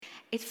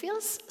It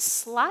feels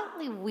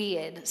slightly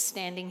weird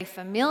standing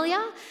familiar.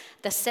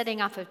 The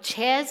setting up of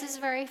chairs is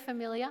very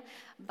familiar,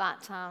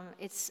 but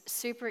it's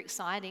super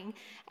exciting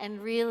and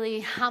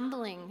really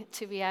humbling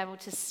to be able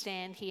to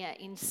stand here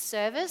in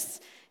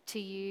service to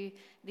you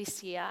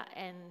this year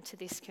and to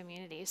this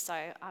community. So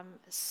I'm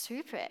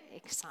super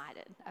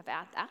excited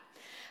about that.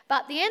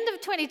 But the end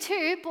of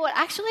 22 brought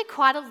actually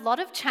quite a lot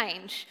of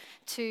change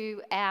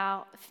to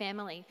our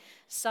family.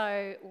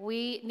 So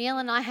Neil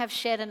and I have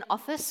shared an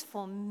office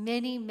for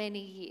many, many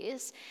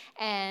years,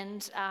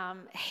 and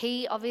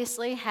he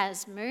obviously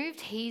has moved.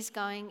 He's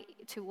going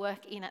to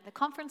work in at the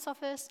conference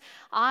office.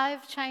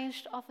 I've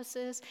changed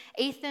offices.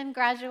 Ethan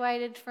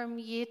graduated from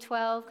year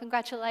 12.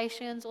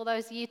 Congratulations, all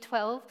those year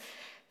 12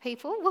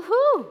 people.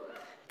 Woohoo!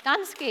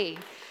 Dunsky.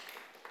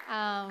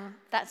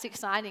 That's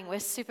exciting. We're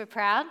super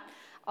proud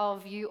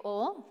of you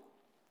all.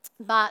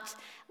 But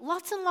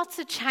lots and lots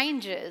of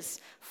changes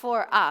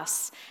for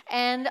us.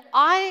 And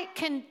I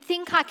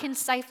can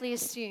safely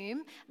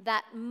assume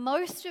that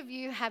most of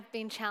you have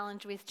been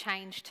challenged with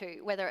change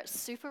too, whether it's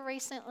super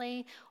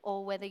recently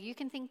or whether you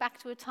can think back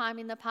to a time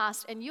in the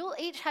past, and you'll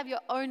each have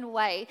your own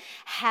way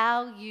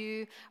how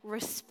you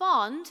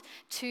respond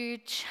to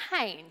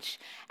change.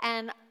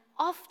 And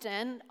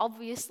often,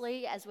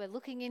 obviously, as we're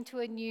looking into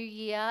a new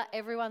year,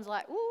 everyone's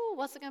like, ooh,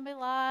 what's it going to be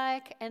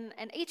like? And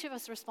each of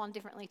us respond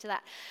differently to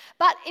that.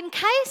 But in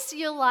case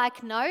you're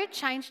like, no,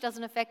 change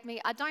doesn't affect me,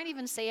 I don't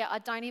even see it, I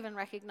don't even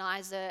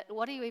recognize it,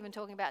 what are you even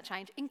talking about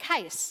change? In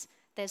case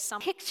there's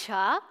some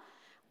picture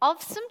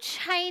of some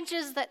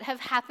changes that have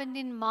happened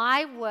in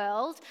my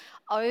world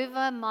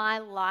over my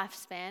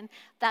lifespan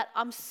that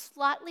I'm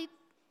slightly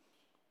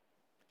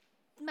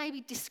maybe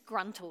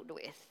disgruntled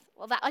with.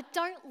 Well, that I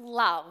don't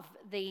love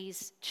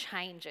these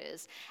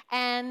changes,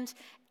 and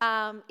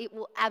it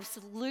will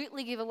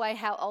absolutely give away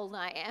how old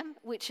I am,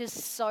 which is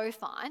so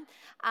fine.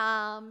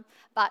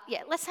 But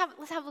yeah, let's have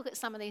a look at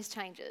some of these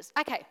changes.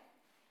 Okay,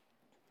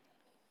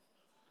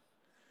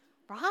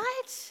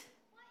 right?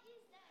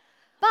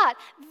 But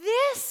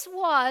this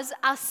was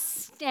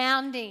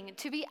astounding,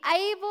 to be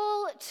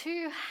able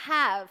to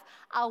have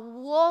a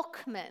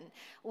Walkman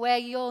where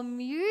your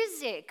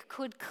music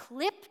could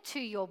clip to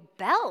your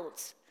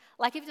belt.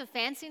 Like if you're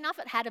fancy enough,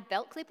 it had a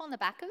belt clip on the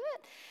back of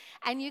it,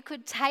 and you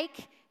could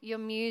take your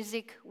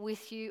music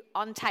with you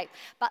on tape.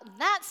 But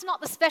that's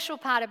not the special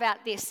part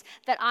about this,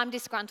 that I'm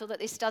disgruntled that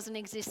this doesn't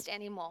exist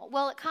anymore.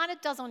 Well, it kind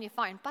of does on your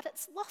phone, but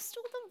it's lost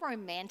all the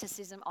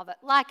romanticism of it.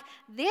 Like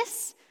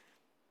this,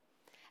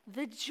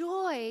 the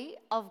joy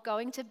of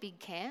going to big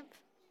camp,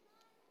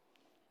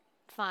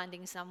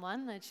 finding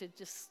someone that you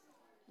just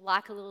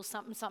like a little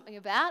something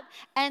about,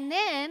 and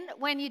then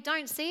when you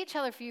don't see each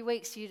other for a few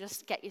weeks, you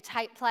just get your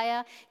tape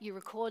player, you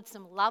record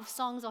some love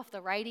songs off the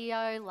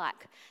radio,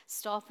 like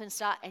Stop and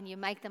Start, and you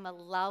make them a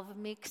love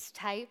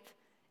mixtape,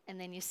 and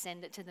then you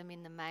send it to them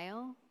in the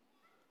mail.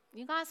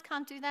 You guys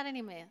can't do that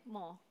anymore.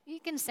 You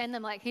can send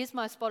them like, here's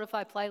my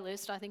Spotify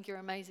playlist, I think you're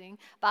amazing,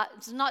 but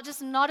it's not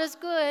as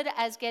good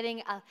as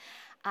getting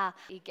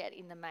you get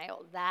in the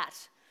mail. That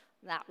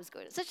was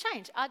good. It's a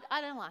change.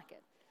 I don't like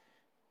it.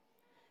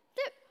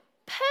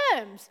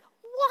 Perms,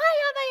 why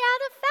are they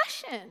out of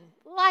fashion?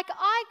 Like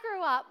I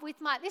grew up with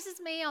this is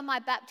me on my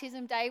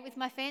baptism day with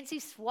my fancy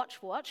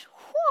Swatch watch.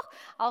 Whew,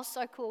 I was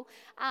so cool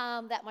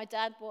that my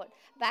dad bought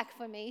back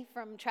for me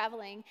from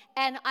traveling.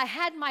 And I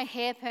had my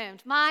hair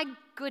permed. My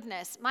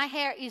goodness, my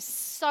hair is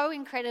so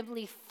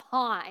incredibly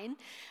fine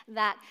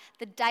that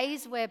the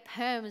days where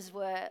perms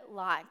were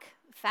like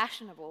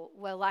fashionable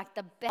were like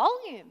the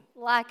volume.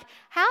 Like,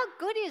 how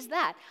good is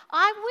that?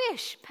 I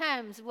wish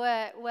perms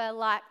were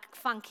like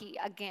funky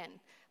again,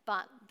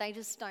 but they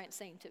just don't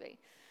seem to be.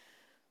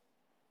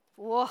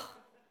 Whoa.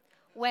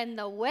 When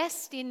the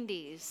West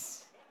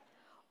Indies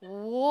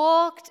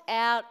walked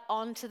out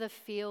onto the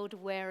field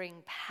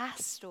wearing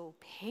pastel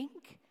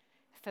pink,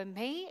 for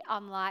me,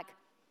 I'm like,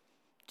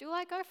 do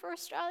I go for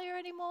Australia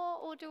anymore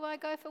or do I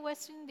go for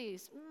West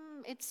Indies?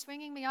 It's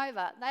swinging me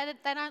over.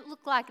 They don't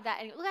look like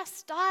that anymore. Look how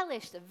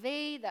stylish, the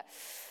V,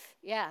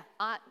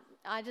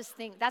 I just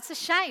think that's a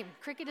shame.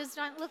 Cricketers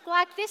don't look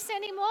like this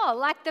anymore.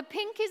 Like the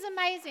pink is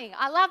amazing.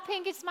 I love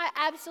pink. It's my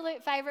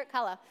absolute favourite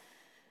colour.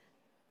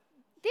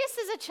 This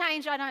is a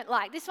change I don't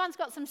like. This one's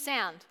got some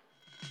sound.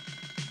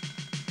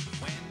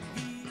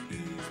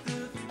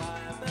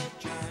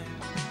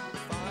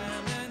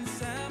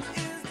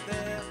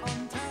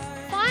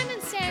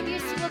 Fireman Sam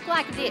used to look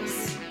like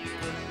this.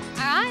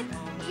 All right?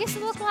 Used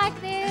to look like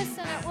this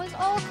and it was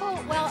all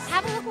cool. Well,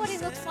 have a look what he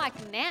looks like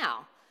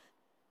now.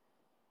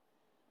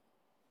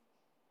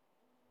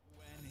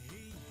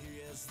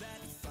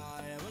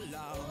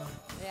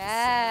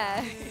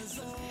 Yeah.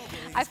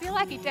 I feel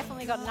like he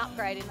definitely got an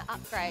upgrade in the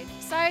upgrade.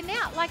 So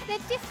now, like, they're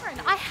different.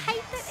 I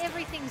hate that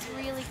everything's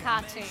really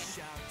cartoon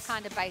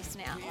kind of based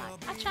now.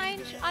 Like, a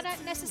change I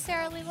don't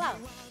necessarily love.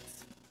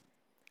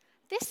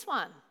 This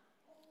one,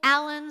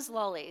 Allen's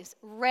Lollies,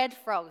 Red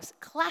Frogs,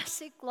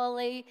 classic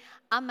lolly,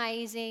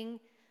 amazing.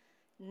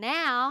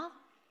 Now,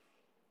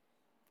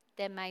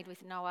 they're made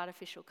with no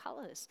artificial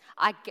colours.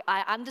 I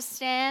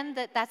understand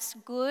that that's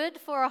good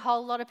for a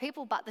whole lot of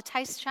people, but the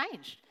taste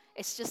changed.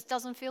 It just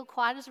doesn't feel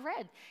quite as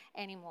red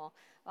anymore.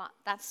 But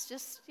that's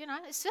just,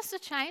 it's just a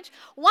change.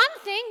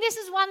 This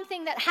is one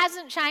thing that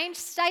hasn't changed,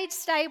 stayed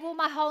stable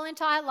my whole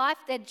entire life.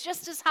 They're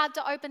just as hard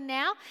to open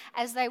now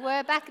as they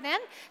were back then.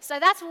 So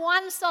that's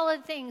one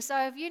solid thing. So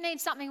if you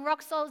need something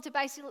rock solid to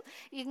base,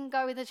 you can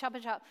go with the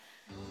Chupa Chup.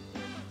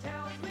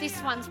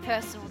 This one's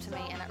personal to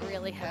me and it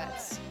really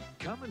hurts.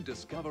 Come and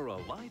discover a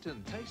light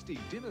and tasty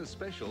dinner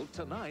special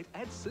tonight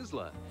at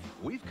Sizzler.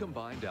 We've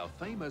combined our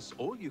famous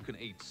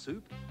all-you-can-eat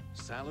soup,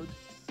 salad,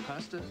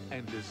 pasta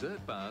and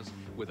dessert bars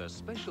with a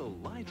special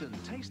light and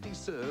tasty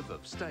serve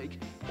of steak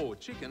or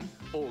chicken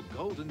or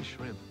golden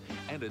shrimp.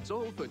 And it's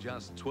all for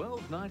just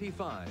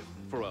 $12.95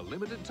 for a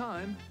limited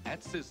time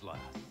at Sizzler.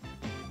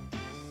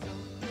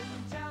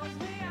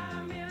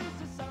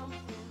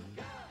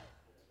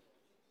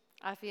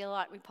 I feel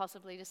like we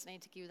possibly just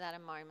need to give that a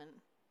moment.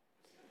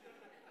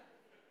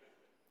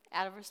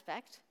 Out of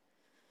respect.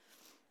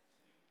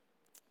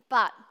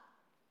 But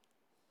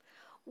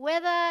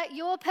whether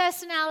your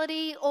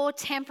personality or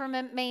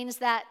temperament means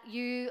that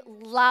you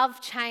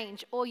love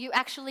change or you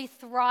actually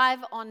thrive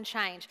on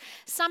change.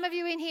 Some of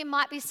you in here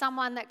might be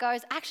someone that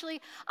goes,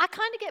 actually, I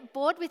kind of get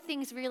bored with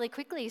things really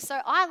quickly, so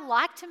I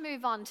like to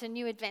move on to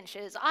new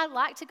adventures. I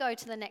like to go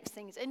to the next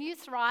things, and you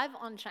thrive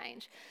on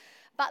change.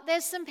 But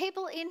there's some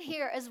people in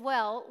here as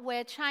well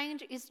where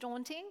change is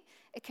daunting,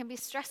 it can be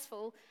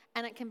stressful,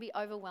 and it can be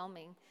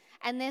overwhelming.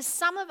 And there's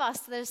some of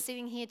us that are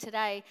sitting here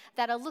today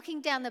that are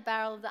looking down the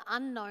barrel of the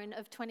unknown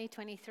of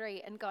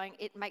 2023 and going,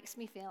 it makes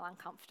me feel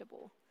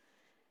uncomfortable.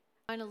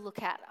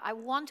 I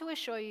want to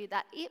assure you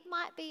that it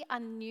might be a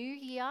new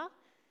year,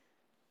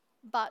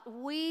 but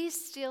we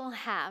still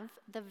have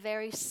the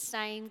very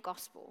same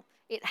gospel.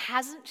 It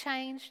hasn't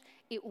changed,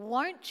 it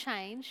won't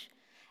change,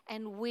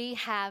 and we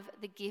have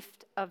the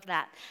gift of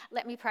that.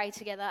 Let me pray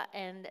together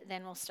and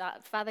then we'll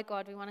start. Father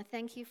God, we want to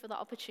thank you for the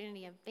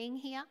opportunity of being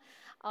here,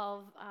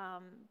 of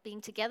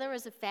being together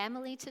as a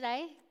family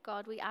today.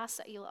 God, we ask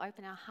that you'll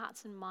open our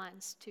hearts and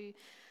minds to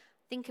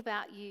think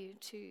about you,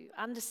 to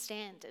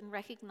understand and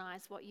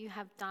recognize what you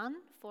have done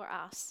for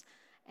us.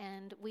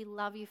 And we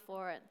love you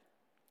for it.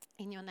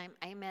 In your name,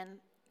 amen.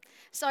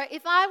 So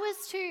if I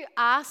was to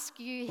ask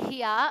you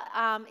here,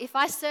 if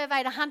I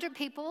surveyed 100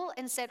 people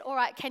and said, all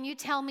right, can you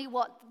tell me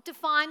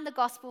define the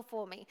gospel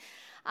for me?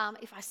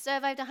 If I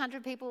surveyed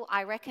 100 people,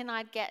 I reckon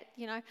I'd get,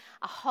 a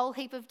whole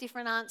heap of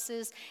different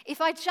answers.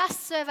 If I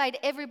just surveyed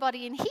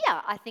everybody in here,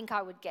 I think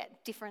I would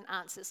get different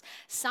answers.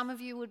 Some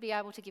of you would be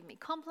able to give me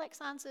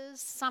complex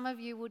answers. Some of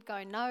you would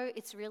go, no,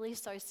 it's really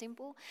so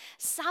simple.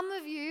 Some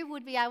of you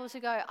would be able to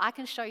go, I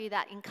can show you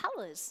that in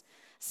colours.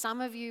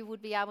 Some of you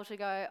would be able to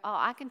go, oh,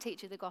 I can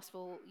teach you the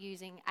gospel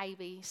using A,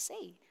 B,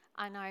 C.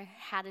 I know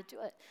how to do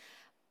it.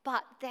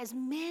 But there's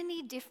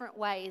many different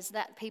ways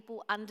that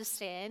people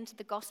understand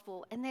the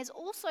gospel. And there's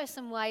also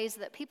some ways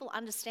that people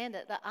understand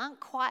it that aren't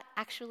quite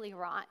actually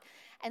right.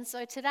 And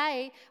so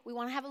today we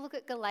want to have a look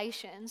at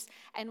Galatians,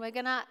 and we're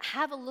going to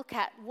have a look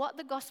at what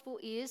the gospel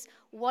is,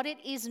 what it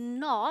is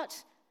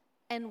not,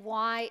 and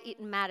why it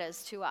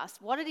matters to us.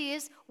 What it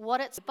is, what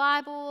it's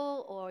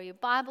Bible or your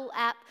Bible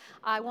app.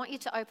 I want you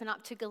to open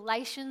up to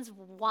Galatians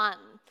 1.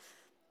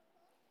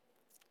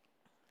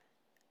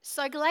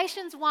 So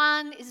Galatians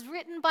 1 is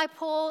written by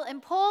Paul,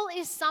 and Paul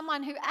is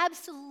someone who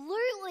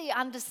absolutely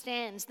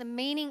understands the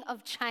meaning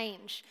of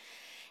change.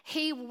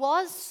 He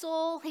was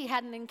Saul, he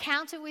had an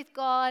encounter with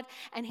God,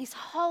 and his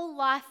whole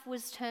life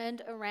was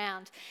turned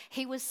around.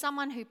 He was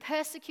someone who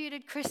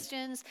persecuted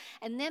Christians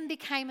and then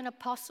became an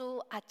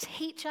apostle, a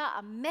teacher,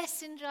 a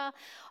messenger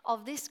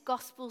of this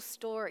gospel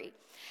story.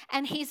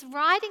 And he's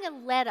writing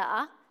a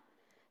letter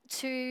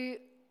to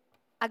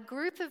a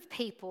group of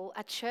people,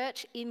 a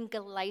church in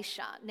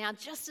Galatia. Now,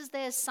 just as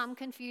there's some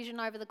confusion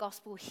over the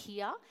gospel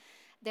here,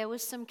 there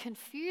was some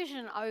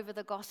confusion over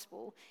the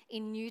gospel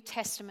in New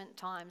Testament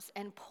times.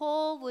 And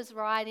Paul was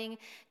writing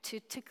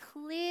to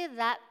clear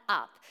that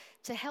up,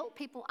 to help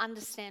people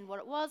understand what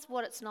it was,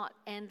 what it's not,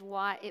 and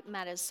why it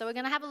matters. So we're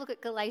going to have a look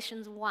at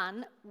Galatians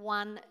 1,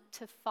 1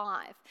 to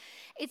 5.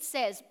 It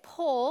says,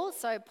 Paul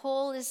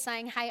is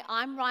saying, hey,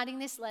 I'm writing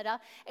this letter.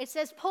 It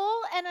says,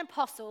 Paul, an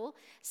apostle,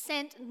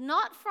 sent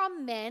not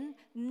from men,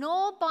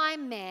 nor by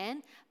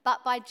man,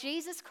 but by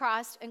Jesus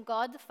Christ and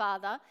God the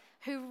Father,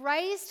 who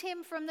raised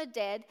him from the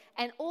dead,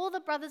 and all the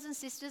brothers and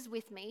sisters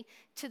with me,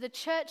 to the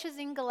churches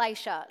in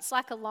Galatia. It's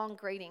like a long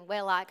greeting.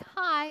 We're like,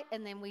 hi,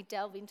 and then we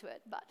delve into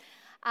it. But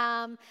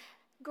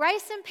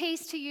grace and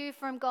peace to you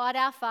from God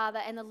our Father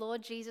and the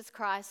Lord Jesus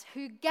Christ,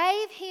 who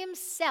gave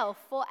himself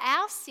for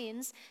our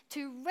sins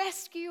to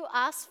rescue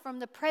us from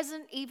the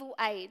present evil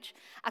age,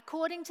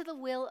 according to the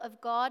will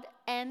of God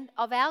and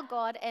of our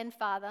God and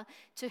Father,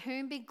 to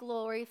whom be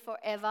glory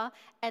forever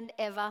and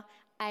ever.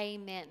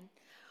 Amen.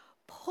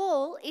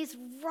 Paul is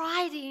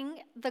writing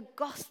the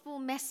gospel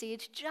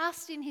message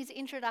just in his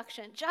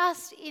introduction,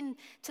 just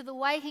into the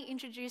way he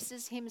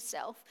introduces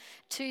himself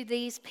to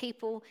these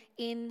people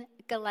in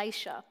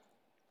Galatia.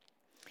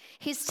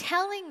 He's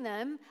telling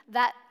them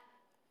that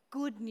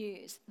good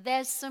news.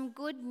 There's some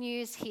good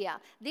news here.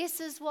 This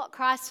is what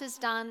Christ has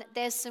done.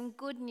 There's some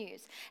good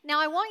news. Now,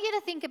 I want you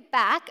to think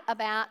back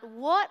about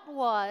what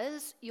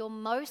was your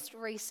most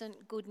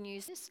recent good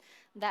news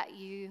that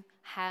you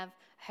have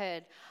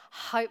heard.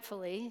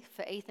 Hopefully,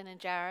 for Ethan and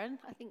Jared,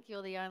 I think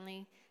you're the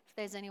only, if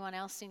there's anyone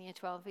else in year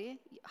 12 here,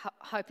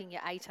 hoping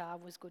your ATAR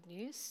was good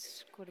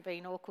news. Could have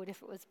been awkward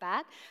if it was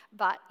bad.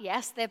 But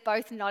yes, they're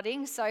both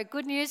nodding, so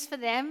good news for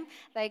them.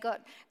 They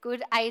got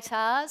good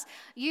ATARs.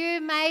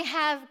 You may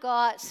have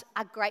got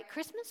a great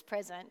Christmas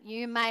present.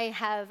 You may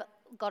have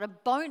got a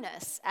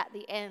bonus at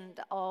the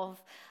end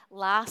of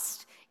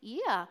last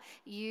year.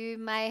 You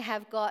may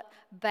have got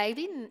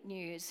baby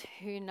news.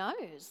 Who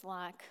knows?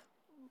 Like,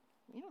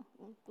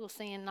 we'll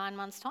see in 9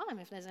 months' time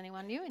if there's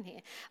anyone new in here.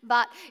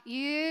 But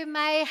you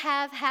may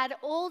have had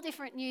all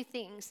different new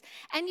things,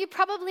 and you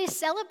probably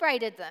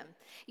celebrated them.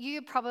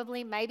 You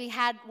probably maybe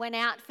went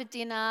out for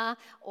dinner,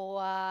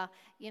 or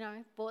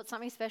bought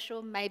something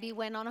special. Maybe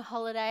went on a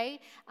holiday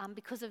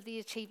because of the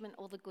achievement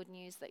or the good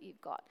news that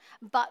you've got.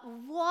 But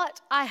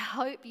what I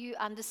hope you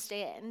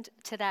understand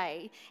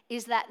today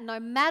is that no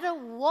matter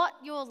what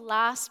your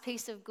last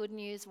piece of good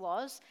news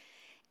was,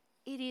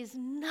 it is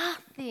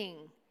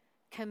nothing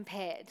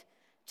compared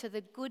to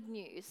the good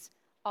news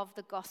of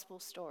the gospel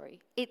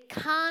story. It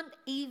can't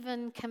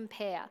even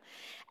compare.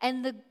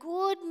 And the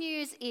good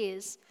news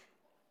is,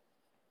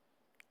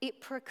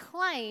 it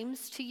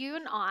proclaims to you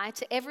and I,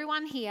 to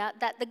everyone here,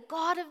 that the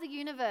God of the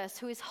universe,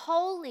 who is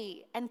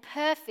holy and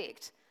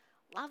perfect,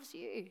 loves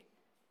you.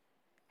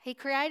 He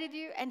created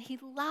you and he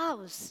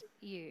loves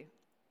you.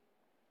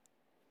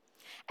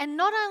 And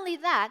not only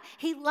that,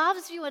 he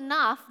loves you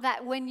enough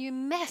that when you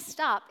messed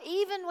up,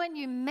 even when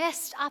you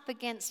messed up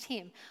against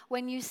him,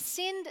 when you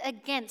sinned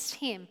against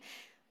him,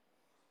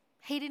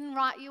 he didn't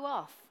write you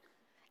off.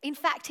 In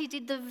fact, he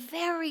did the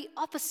very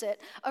opposite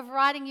of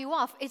writing you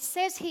off. It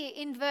says here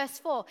in verse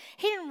 4,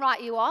 he didn't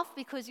write you off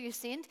because you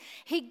sinned.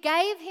 He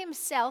gave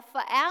himself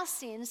for our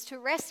sins to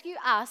rescue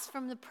us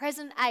from the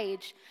present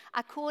age,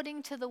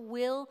 according to the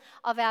will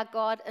of our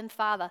God and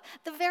Father.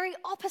 The very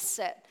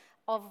opposite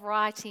of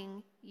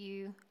writing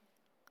you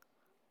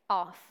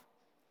off.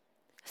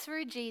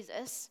 Through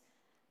Jesus,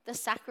 the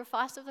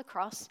sacrifice of the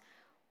cross,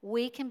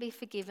 we can be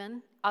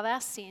forgiven of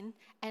our sin,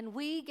 and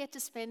we get to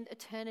spend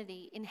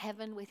eternity in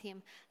heaven with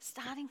him,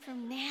 starting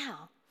from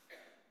now.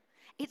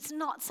 It's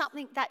not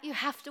something that you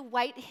have to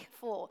wait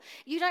for.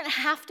 You don't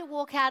have to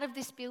walk out of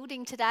this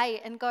building today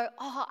and go,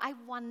 oh, I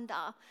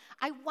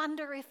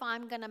wonder if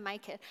I'm going to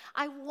make it.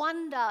 I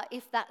wonder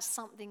if that's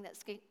something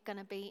that's going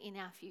to be in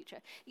our future.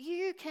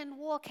 You can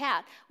walk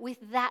out with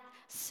that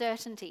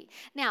certainty.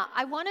 Now,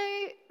 I want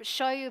to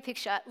show you a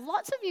picture.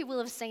 Lots of you will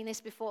have seen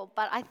this before,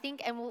 but I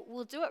think, and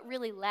we'll do it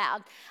really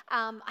loud,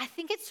 I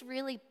think it's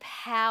really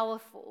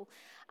powerful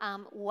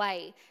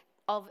way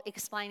of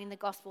explaining the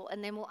gospel,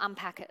 and then we'll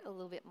unpack it a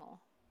little bit more.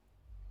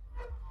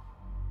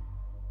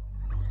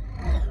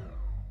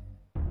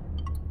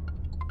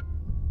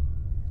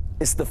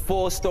 It's the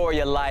full story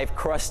of life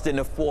crushed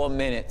into 4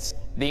 minutes.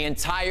 The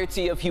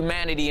entirety of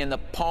humanity in the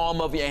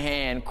palm of your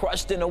hand,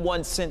 crushed into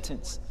one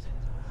sentence.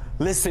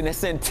 Listen,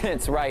 it's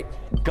intense, right?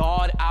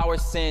 God, our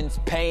sins,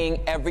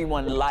 paying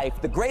everyone life.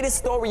 The greatest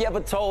story ever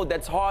told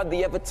that's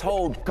hardly ever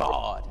told.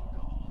 God.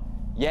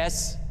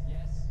 Yes,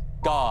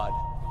 God.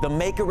 The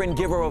maker and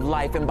giver of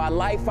life. And by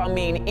life, I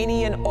mean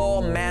any and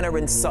all manner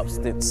and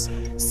substance,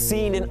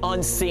 seen and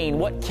unseen,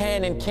 what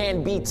can and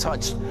can be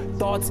touched,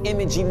 thoughts,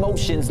 image,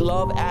 emotions,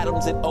 love,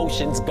 atoms, and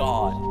oceans,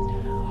 God.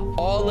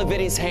 All of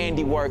it is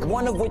handiwork,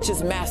 one of which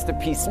is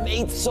masterpiece,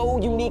 made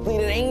so uniquely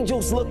that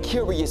angels look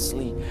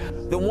curiously.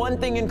 The one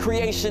thing in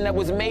creation that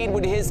was made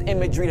with his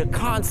imagery, the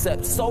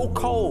concept so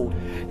cold.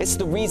 It's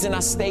the reason I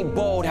stay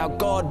bold, how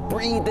God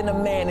breathed in a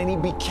man and he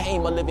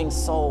became a living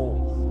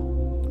soul.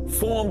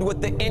 Formed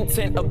with the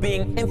intent of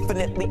being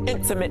infinitely,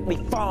 intimately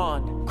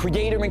fond.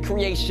 Creator and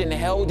creation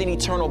held an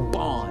eternal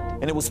bond.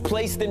 And it was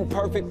placed in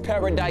perfect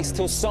paradise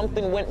till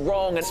something went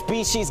wrong. A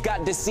species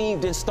got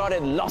deceived and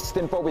started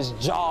lusting for his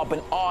job,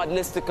 an odd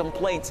list of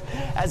complaints,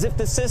 as if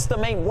the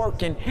system ain't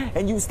working,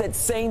 and used that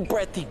same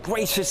breath he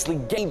graciously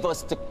gave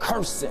us to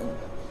curse him.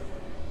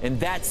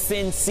 And that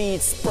sin seed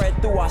spread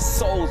through our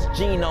soul's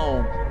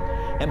genome.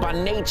 And by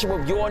nature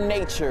of your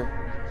nature,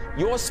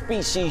 your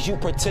species, you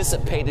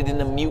participated in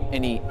the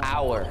mutiny,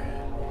 our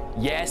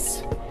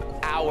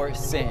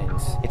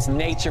sins. It's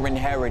nature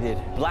inherited,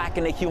 black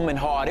in the human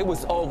heart. It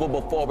was over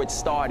before it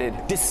started.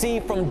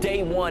 Deceived from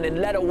day one and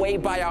led away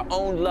by our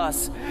own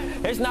lust.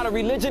 There's not a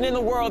religion in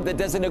the world that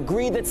doesn't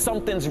agree that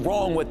something's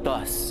wrong with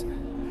us.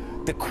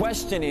 The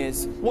question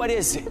is, what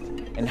is it?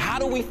 And how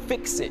do we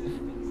fix it?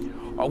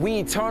 Are we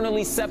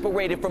eternally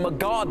separated from a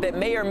God that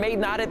may or may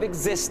not have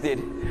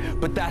existed?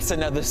 But that's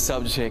another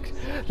subject.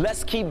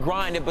 Let's keep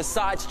grinding.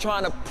 Besides,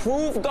 trying to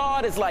prove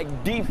God is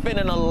like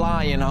defending a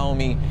lion,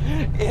 homie.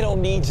 It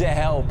don't need your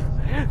help.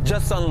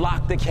 Just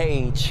unlock the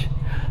cage.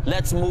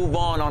 Let's move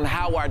on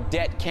how our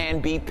debt can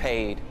be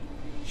paid.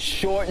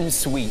 Short and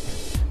sweet.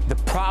 The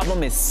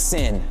problem is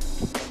sin.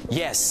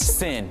 Yes,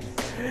 sin.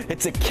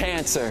 It's a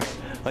cancer.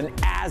 an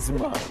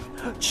asthma,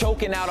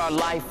 choking out our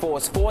life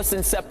force,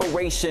 forcing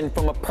separation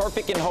from a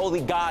perfect and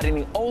holy God. And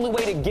the only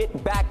way to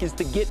get back is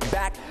to get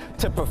back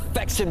to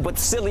perfection, but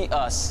silly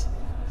us.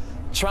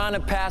 Trying to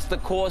pass the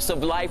course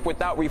of life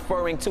without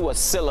referring to a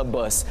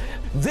syllabus.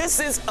 This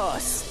is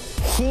us.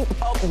 Heap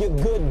up your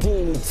good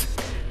deeds.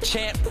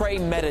 Chant, pray,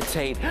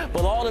 meditate.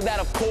 But all of that,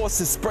 of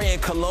course, is spraying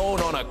cologne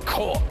on a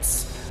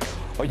corpse.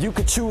 Or you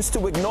could choose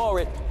to ignore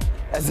it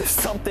as if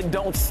something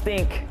don't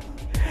stink.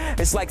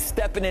 It's like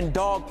stepping in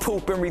dog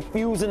poop and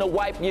refusing to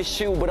wipe your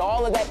shoe, but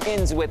all of that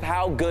ends with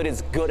how good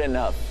is good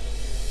enough.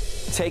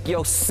 Take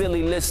your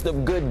silly list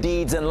of good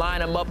deeds and line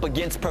them up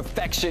against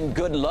perfection.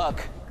 Good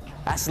luck.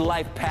 That's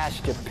life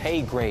past your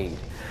pay grade.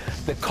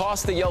 The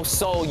cost of your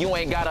soul, you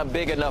ain't got a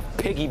big enough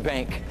piggy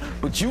bank,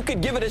 but you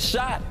could give it a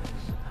shot.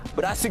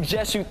 But I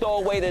suggest you throw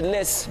away the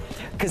list,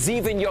 because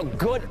even your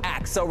good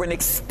acts are an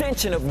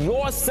extension of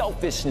your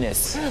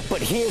selfishness. But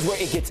here's where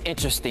it gets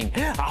interesting.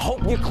 I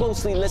hope you're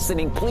closely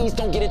listening. Please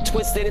don't get it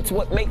twisted. It's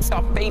what makes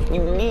our faith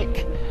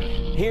unique.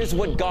 Here's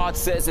what God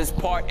says is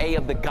part A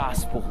of the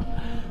gospel.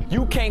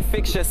 You can't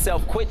fix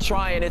yourself. Quit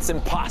trying. It's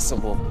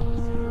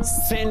impossible.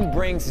 Sin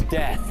brings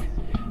death.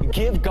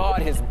 Give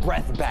God his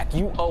breath back.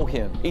 You owe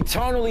him.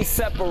 Eternally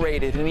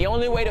separated, and the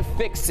only way to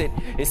fix it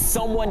is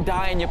someone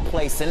die in your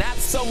place, and that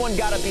someone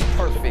gotta be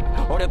perfect,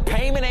 or the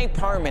payment ain't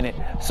permanent.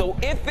 So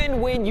if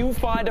and when you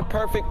find a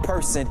perfect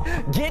person,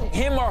 get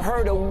him or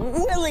her to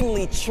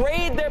willingly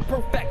trade their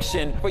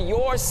perfection for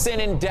your sin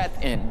and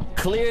death in.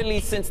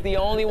 Clearly, since the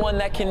only one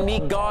that can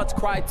meet God's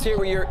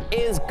criteria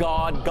is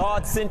God,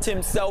 God sent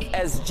himself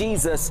as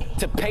Jesus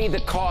to pay the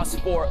cost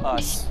for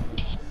us.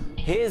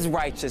 His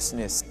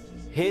righteousness,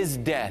 his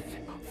death,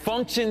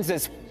 functions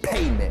as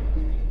payment.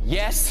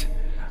 Yes,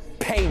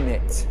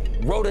 payment.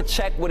 Wrote a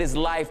check with his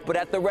life, but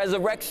at the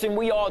resurrection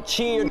we all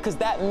cheered, because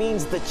that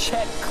means the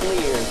check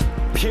cleared.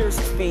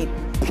 Pierced feet,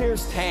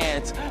 pierced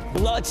hands,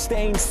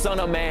 blood-stained Son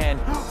of Man,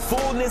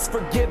 fullness,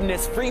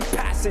 forgiveness, free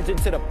passage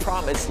into the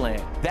promised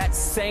land. That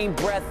same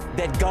breath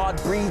that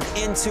God breathed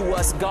into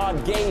us,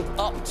 God gave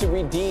up to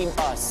redeem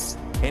us.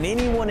 And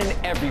anyone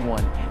and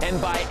everyone, and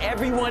by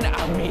everyone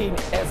I mean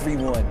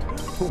everyone,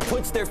 who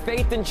puts their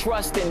faith and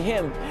trust in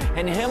him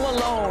and him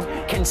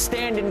alone can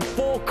stand in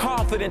full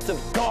confidence of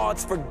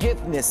God's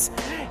forgiveness.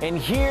 And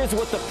here's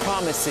what the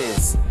promise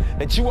is: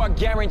 that you are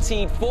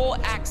guaranteed full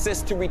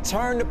access to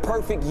return to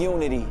perfect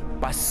unity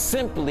by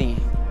simply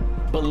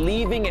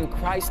believing in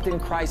Christ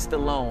and Christ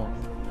alone.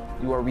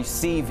 You are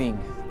receiving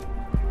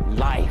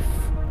life.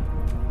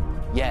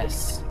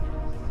 Yes,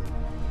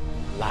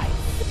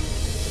 life.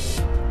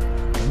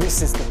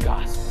 This is the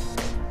gospel.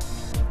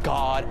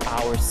 God,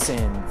 our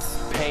sins,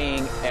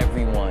 paying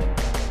everyone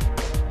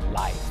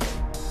life.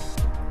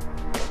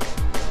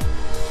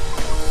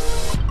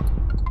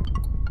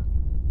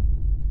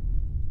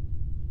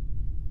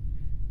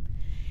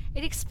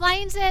 It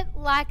explains it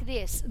like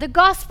this. The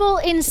gospel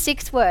in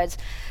 6 words.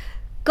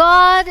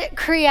 God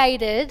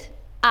created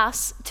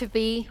us to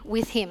be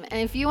with him.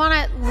 And if you want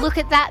to look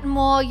at that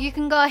more, you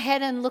can go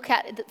ahead and look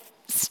at the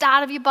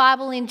start of your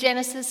Bible in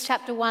Genesis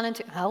chapter 1 and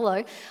 2.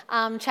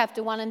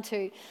 Chapter 1 and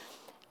 2.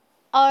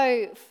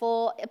 Oh,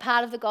 for a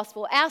part of the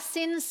gospel. Our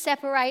sins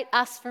separate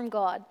us from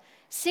God.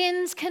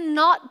 Sins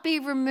cannot be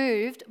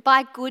removed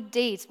by good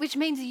deeds, which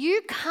means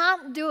you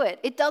can't do it.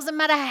 It doesn't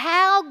matter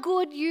how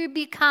good you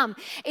become.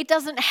 It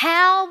doesn't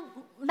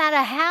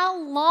matter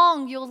how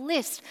long your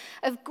list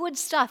of good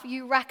stuff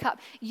you rack up.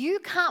 You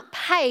can't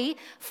pay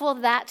for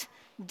that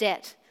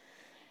debt.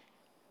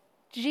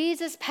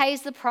 Jesus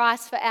pays the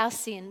price for our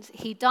sins.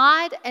 He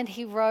died and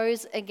he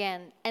rose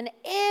again. And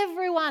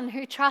everyone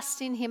who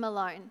trusts in him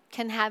alone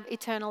can have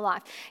eternal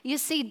life. You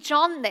see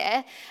John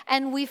there,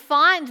 and we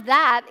find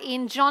that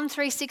in John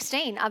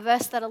 3:16, a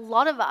verse that a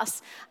lot of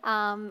us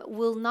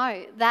will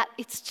know, that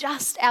it's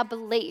just our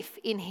belief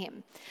in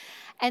him.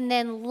 And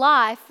then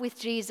life with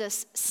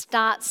Jesus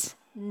starts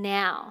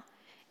now.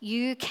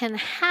 You can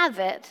have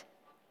it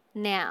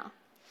now.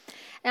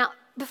 Now,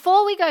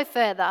 before we go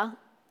further,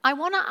 I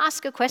want to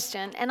ask a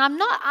question, and I'm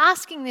not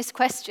asking this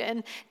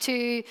question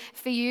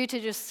for you to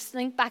just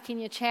sink back in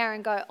your chair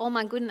and go, oh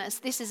my goodness,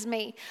 this is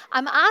me.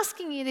 I'm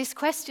asking you this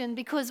question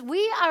because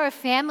we are a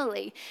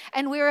family,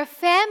 and we're a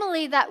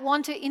family that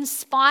want to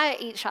inspire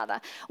each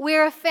other.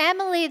 We're a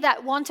family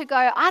that want to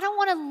go, I don't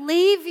want to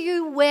leave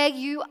you where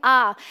you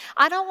are.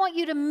 I don't want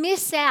you to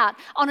miss out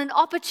on an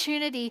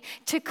opportunity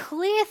to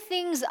clear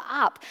things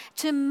up,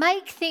 to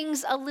make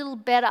things a little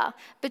better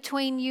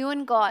between you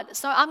and God.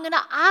 So I'm going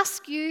to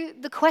ask you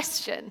the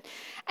question,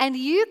 and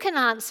you can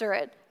answer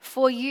it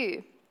for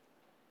you.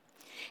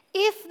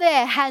 If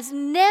there has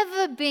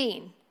never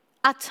been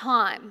a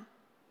time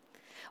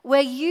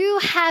where you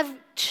have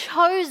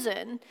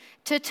chosen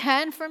to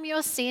turn from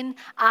your sin,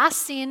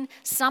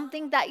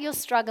 something that you're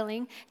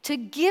struggling, to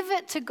give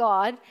it to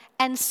God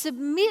and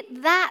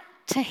submit that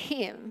to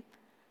him,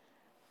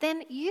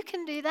 then you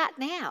can do that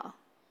now.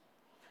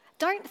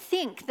 don't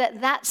think that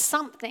that's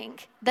something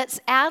that's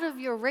out of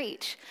your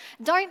reach.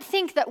 Don't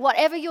think that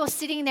whatever you're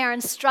sitting there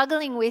and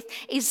struggling with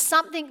is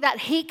something that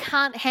he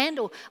can't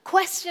handle.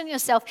 Question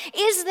yourself,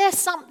 is there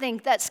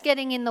something that's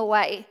getting in the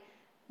way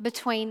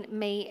between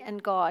me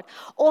and God?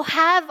 Or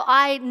have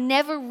I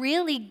never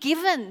really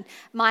given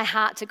my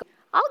heart to God?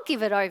 I'll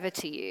give it over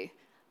to you.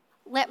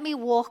 Let me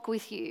walk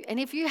with you. And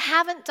if you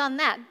haven't done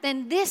that,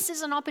 then this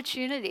is an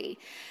opportunity.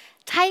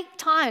 Take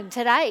time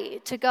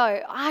today to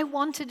go, I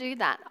want to do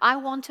that. I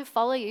want to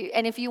follow you.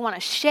 And if you want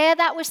to share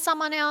that with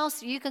someone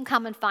else, you can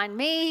come and find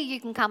me.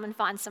 You can come and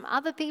find some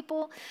other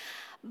people.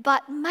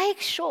 But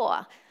make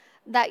sure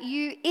that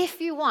you, if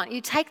you want,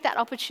 you take that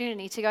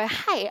opportunity to go,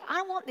 hey,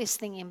 I want this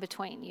thing in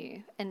between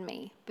you and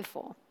me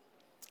before.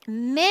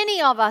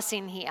 Many of us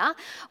in here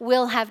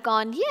will have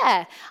gone,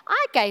 yeah,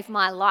 I gave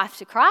my life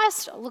to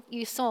Christ. Look,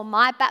 you saw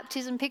my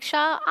baptism picture.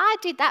 I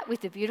did that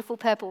with the beautiful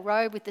purple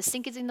robe with the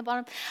sinkers in the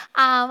bottom.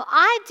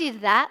 I did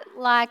that,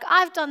 like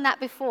I've done that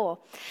before.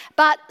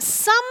 But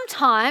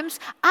sometimes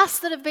us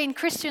that have been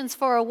Christians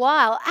for a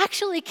while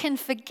actually can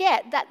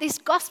forget that this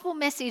gospel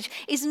message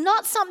is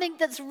not something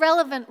that's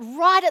relevant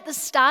right at the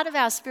start of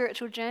our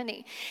spiritual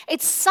journey.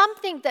 It's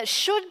something that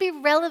should be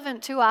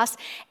relevant to us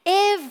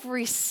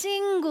every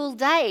single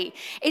day.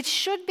 It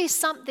should be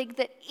something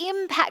that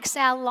impacts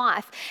our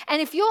life. And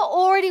if you're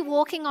already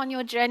walking on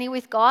your journey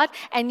with God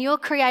and you're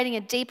creating a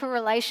deeper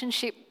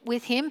relationship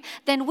with him,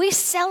 then we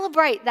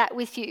celebrate that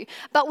with you.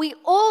 But we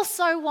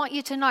also want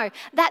you to know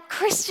that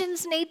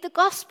Christians need the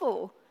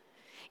gospel.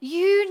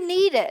 You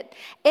need it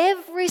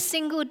every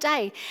single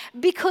day,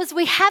 because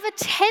we have a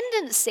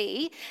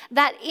tendency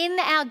that in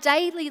our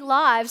daily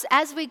lives,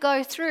 as we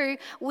go through,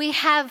 we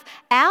have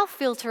our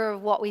filter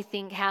of what we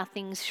think how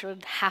things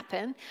should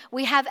happen.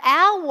 We have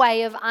our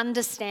way of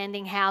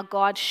understanding how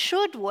God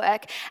should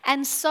work.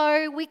 And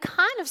so we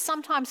kind of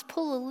sometimes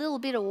pull a little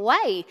bit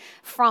away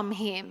from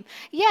him.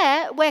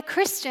 Yeah, we're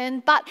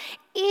Christian, but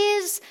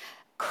is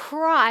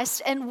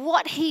Christ and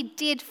what he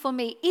did for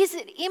me, is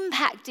it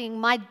impacting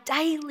my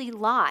daily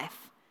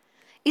life?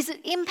 Is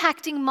it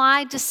impacting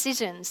my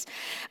decisions?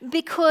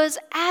 Because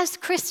as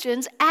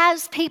Christians,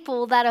 as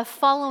people that are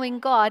following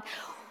God,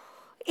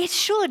 it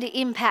should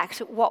impact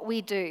what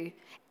we do.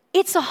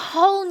 It's a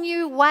whole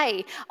new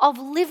way of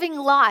living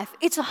life.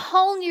 It's a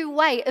whole new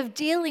way of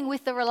dealing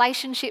with the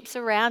relationships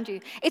around you.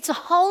 It's a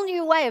whole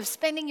new way of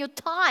spending your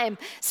time,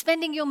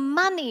 spending your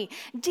money,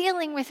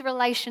 dealing with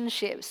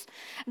relationships.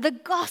 The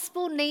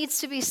gospel needs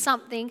to be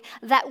something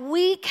that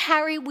we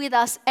carry with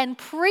us and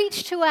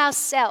preach to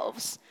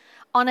ourselves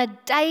on a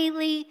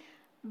daily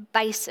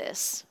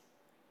basis.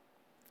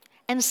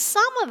 And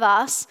some of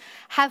us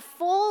have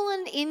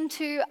fallen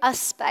into a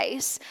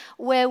space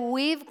where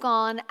we've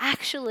gone,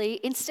 actually,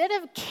 instead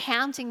of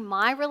counting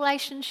my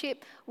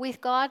relationship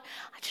with God,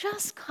 I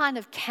just kind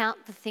of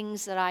count the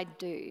things that I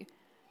do.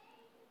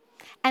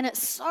 And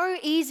it's so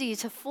easy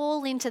to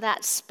fall into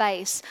that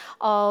space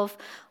of,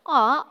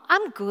 oh,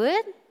 I'm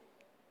good.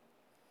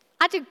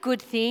 I do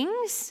good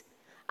things.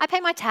 I pay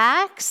my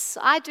tax.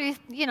 I do,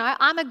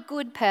 I'm a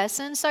good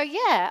person. So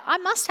yeah, I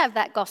must have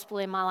that gospel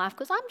in my life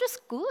because I'm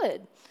just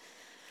good.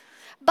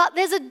 But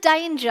there's a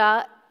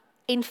danger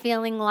in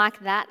feeling like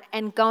that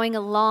and going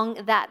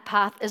along that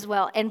path as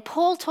well. And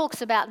Paul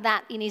talks about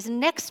that in his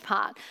next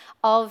part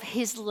of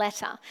his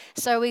letter.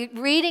 So we're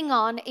reading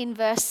on in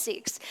verse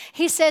 6.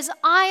 He says,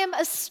 I am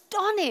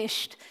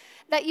astonished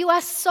that you are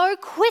so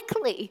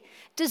quickly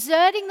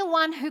deserting the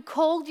one who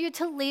called you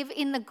to live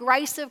in the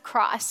grace of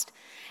Christ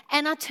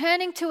and are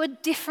turning to a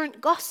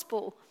different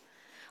gospel,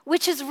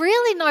 which is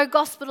really no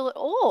gospel at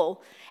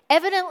all.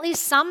 Evidently,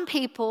 some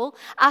people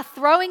are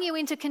throwing you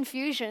into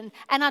confusion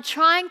and are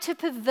trying to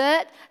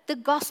pervert the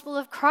gospel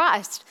of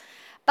Christ.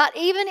 But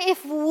even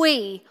if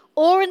we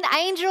or an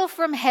angel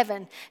from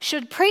heaven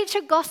should preach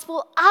a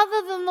gospel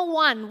other than the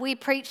one we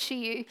preach to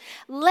you,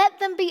 let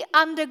them be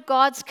under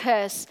God's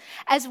curse,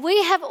 as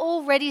we have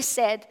already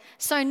said.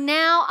 So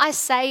now I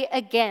say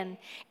again,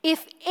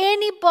 if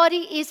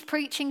anybody is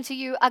preaching to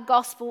you a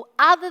gospel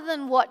other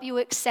than what you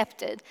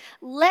accepted,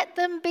 let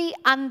them be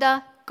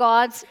under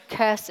God's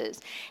curses.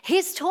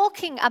 He's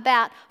talking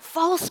about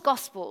false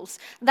gospels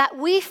that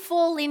we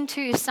fall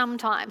into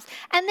sometimes.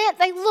 And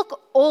they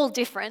look all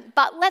different,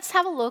 but let's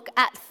have a look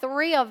at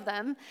 3 of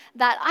them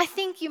that I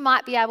think you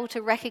might be able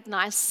to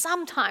recognize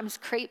sometimes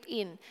creep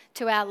in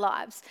to our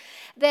lives.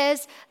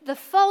 There's the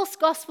false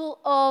gospel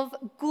of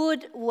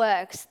good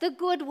works, the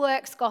good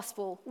works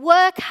gospel.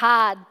 Work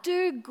hard,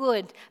 do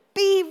good,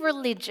 be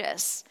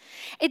religious.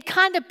 It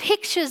kind of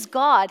pictures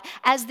God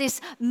as this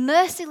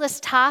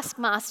merciless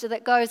taskmaster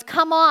that goes,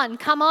 come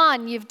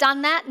on, you've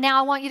done that, now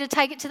I want you to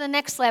take it to the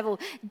next level.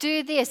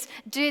 Do this,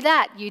 do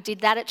that. You did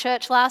that at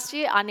church last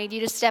year, I need you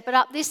to step it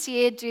up this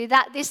year, do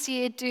that this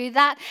year, do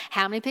that.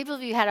 How many people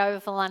have you had over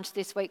for lunch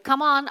this week?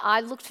 Come on,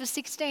 I looked for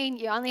 16,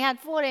 you only had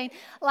 14.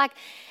 Like,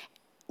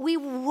 we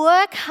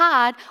work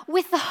hard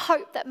with the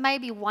hope that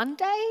maybe one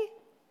day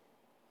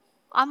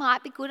I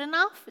might be good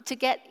enough to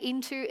get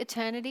into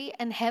eternity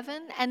and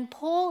heaven. And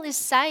Paul is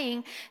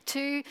saying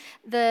to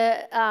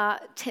the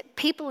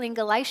people in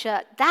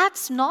Galatia,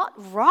 that's not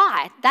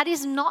right. That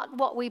is not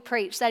what we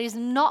preach. That is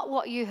not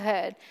what you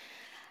heard.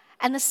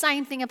 And the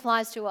same thing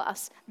applies to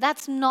us.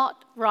 That's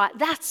not right.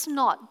 That's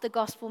not the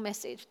gospel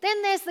message.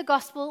 Then there's the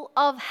gospel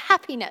of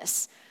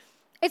happiness.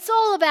 It's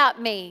all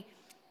about me.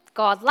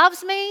 God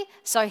loves me,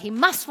 so he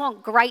must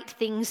want great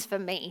things for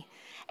me.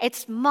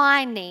 It's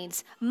my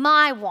needs,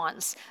 my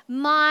wants,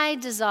 my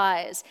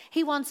desires.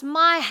 He wants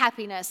my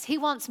happiness. He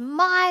wants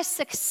my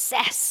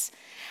success.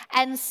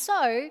 And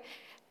so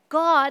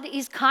God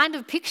is kind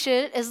of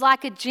pictured as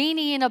like a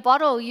genie in a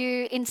bottle.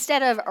 You,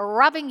 instead of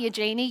rubbing your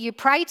genie, you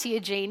pray to your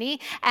genie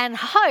and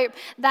hope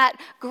that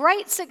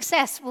great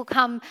success will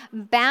come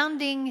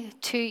bounding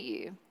to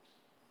you.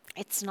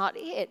 It's not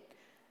it.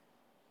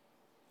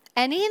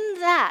 And in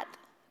that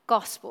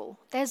gospel,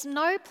 there's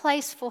no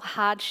place for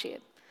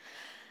hardship,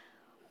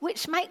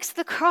 which makes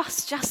the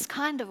cross just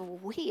kind of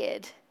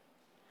weird.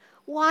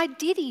 Why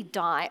did he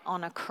die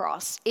on a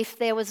cross if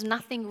there was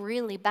nothing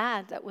really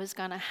bad that was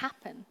going to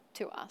happen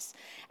to us?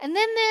 And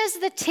then there's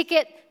the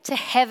ticket to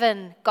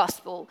heaven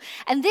gospel.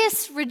 And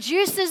this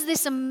reduces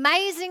this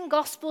amazing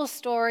gospel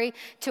story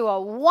to a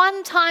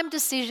one-time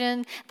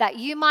decision that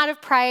you might have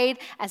prayed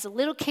as a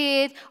little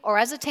kid or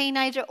as a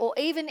teenager or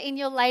even in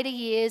your later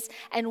years.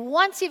 And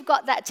once you've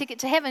got that ticket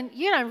to heaven,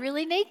 you don't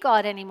really need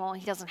God anymore.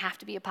 He doesn't have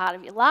to be a part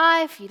of your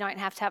life. You don't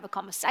have to have a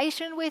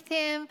conversation with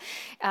him.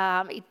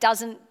 It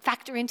doesn't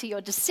factor into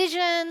your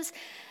decisions.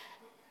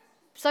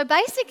 So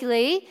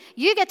basically,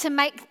 you get to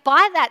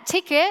buy that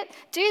ticket,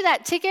 do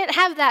that ticket,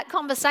 have that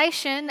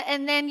conversation,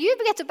 and then you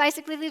get to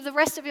basically live the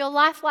rest of your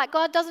life like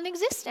God doesn't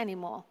exist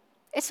anymore.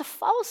 It's a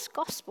false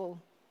gospel.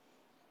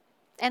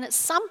 And it's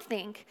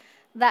something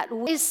that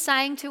is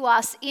saying to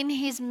us in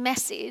his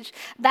message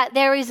that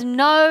there is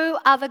no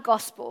other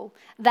gospel,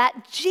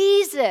 that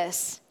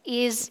Jesus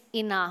is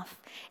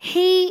enough.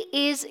 He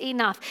is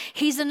enough.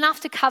 He's enough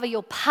to cover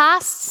your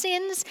past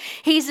sins.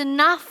 He's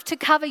enough to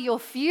cover your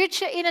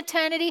future in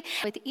eternity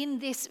within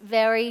this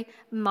very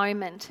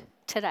moment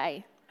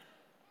today.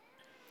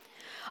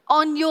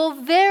 On your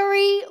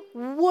very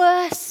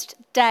worst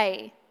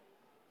day,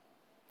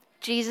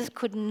 Jesus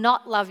could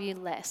not love you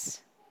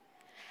less.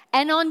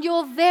 And on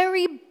your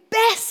very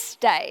best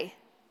day,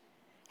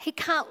 he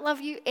can't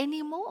love you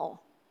anymore.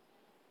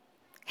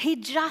 He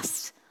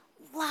just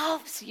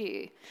loves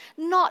you,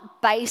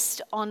 not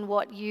based on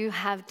what you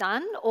have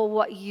done or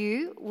what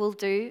you will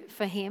do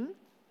for him.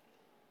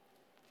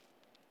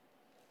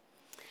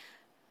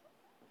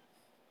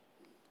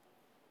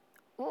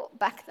 Oh,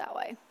 back that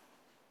way.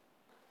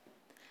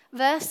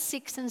 Verse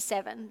 6 and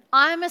 7.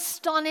 I am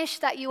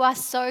astonished that you are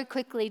so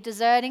quickly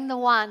deserting the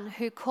one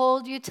who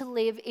called you to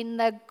live in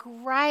the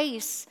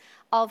grace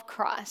of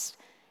Christ,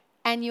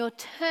 and you're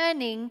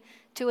turning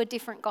to a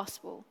different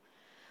gospel,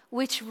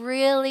 which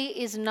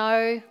really is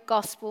no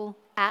gospel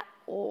at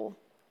all.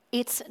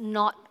 It's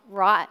not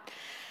right.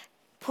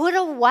 Put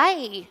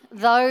away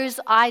those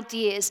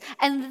ideas.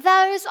 And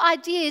those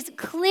ideas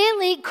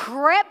clearly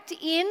crept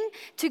in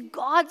to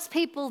God's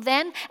people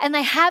then, and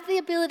they have the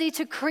ability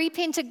to creep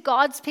into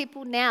God's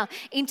people now,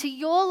 into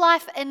your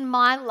life and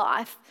my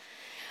life.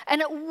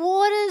 And it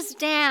waters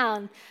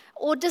down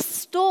or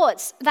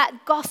distorts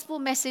that gospel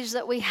message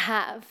that we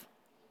have.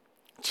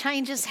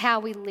 Changes how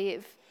we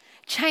live.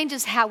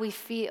 Changes how we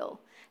feel,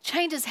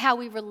 changes how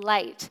we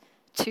relate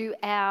to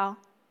our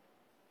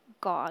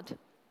God.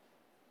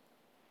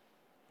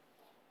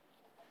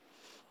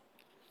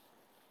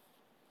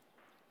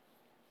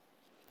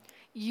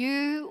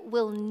 You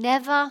will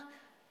never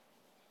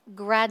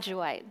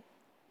graduate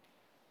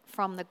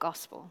from the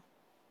gospel.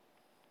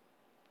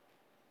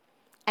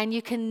 And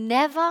you can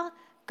never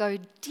go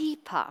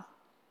deeper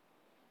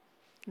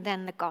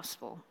than the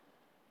gospel.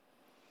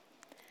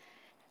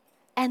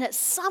 And it's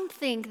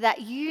something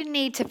that you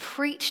need to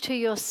preach to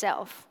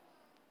yourself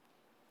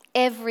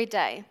every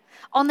day.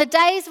 On the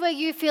days where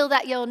you feel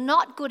that you're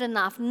not good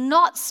enough,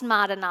 not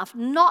smart enough,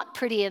 not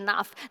pretty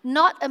enough,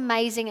 not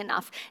amazing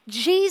enough,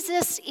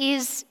 Jesus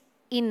is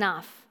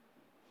enough.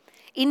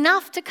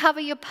 Enough to cover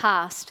your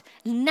past,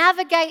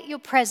 navigate your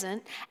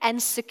present,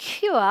 and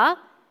secure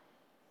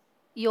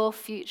your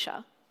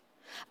future.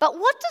 But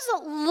what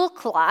does it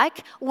look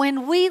like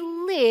when we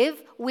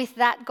live with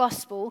that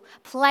gospel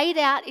played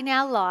out in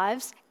our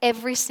lives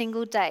every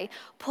single day?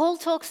 Paul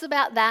talks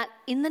about that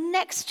in the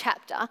next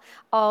chapter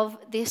of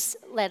this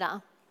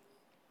letter.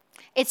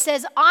 It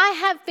says, I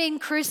have been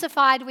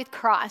crucified with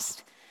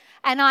Christ,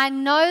 and I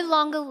no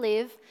longer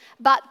live,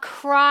 but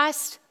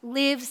Christ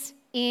lives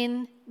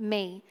in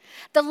me.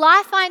 The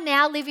life I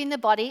now live in the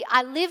body,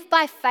 I live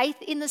by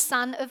faith in the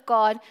Son of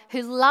God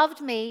who loved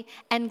me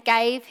and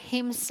gave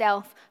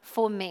himself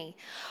for me.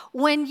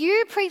 When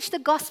you preach the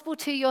gospel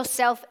to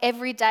yourself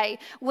every day,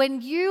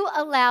 when you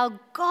allow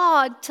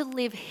God to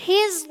live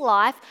his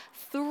life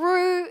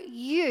through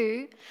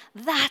you,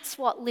 that's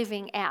what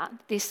living out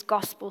this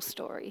gospel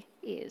story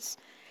is.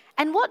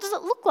 And what does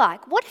it look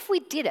like? What if we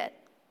did it?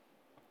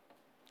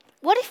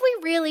 What if we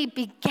really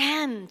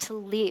began to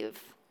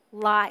live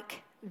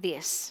like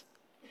this?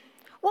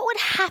 What would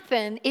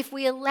happen if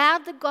we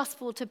allowed the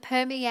gospel to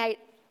permeate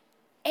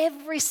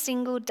every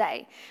single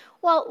day?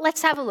 Well,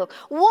 let's have a look.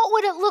 What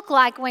would it look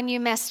like when you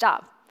messed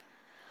up?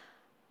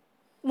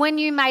 When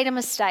you made a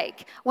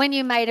mistake, when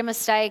you made a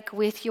mistake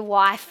with your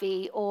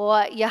wifey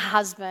or your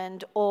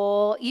husband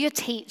or your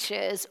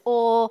teachers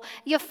or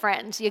your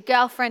friends, your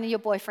girlfriend or your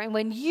boyfriend,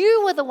 when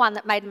you were the one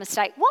that made a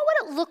mistake, what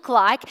would it look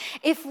like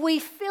if we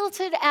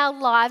filtered our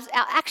lives,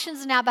 our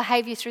actions and our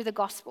behavior through the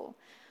gospel?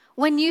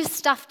 When you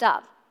stuffed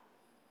up,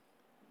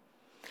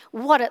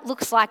 what it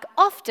looks like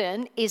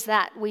often is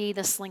that we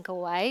either slink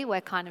away,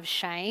 we're kind of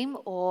shame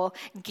or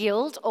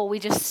guilt, or we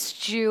just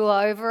stew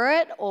over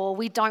it, or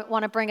we don't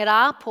want to bring it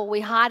up, or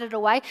we hide it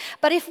away.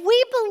 But if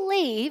we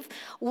believe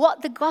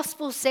what the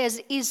gospel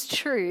says is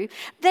true,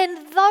 then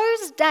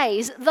those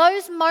days,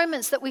 those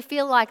moments that we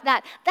feel like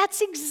that, that's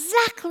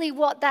exactly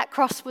what that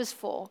cross was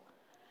for.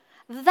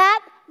 That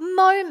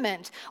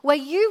moment where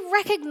you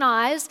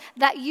recognize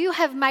that you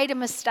have made a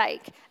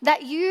mistake,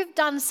 that you've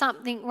done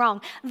something wrong,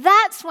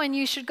 that's when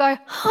you should go,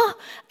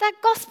 that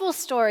gospel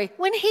story,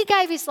 when he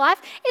gave his life,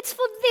 it's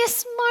for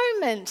this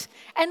moment.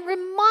 And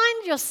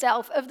remind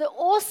yourself of the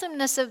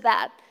awesomeness of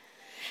that.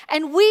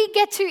 And we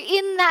get to,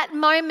 in that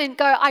moment,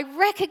 go, I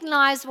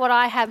recognize what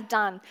I have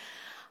done.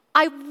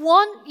 I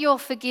want your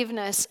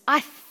forgiveness. I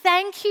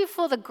thank you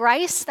for the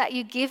grace that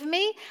you give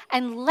me,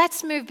 and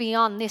let's move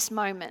beyond this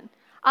moment.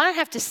 I don't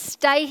have to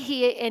stay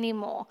here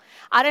anymore.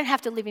 I don't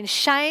have to live in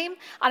shame.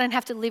 I don't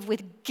have to live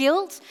with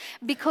guilt,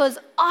 because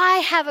I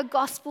have a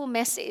gospel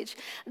message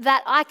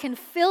that I can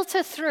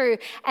filter through,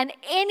 and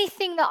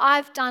anything that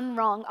I've done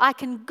wrong, I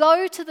can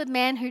go to the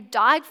man who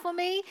died for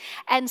me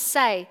and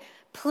say,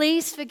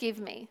 please forgive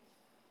me.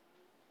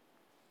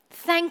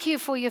 Thank you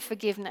for your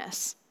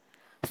forgiveness.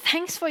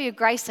 Thanks for your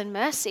grace and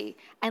mercy,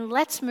 and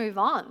let's move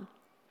on.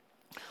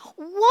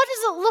 What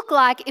does it look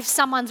like if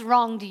someone's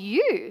wronged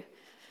you?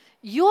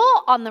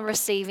 You're on the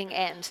receiving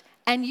end,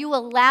 and you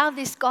allow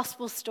this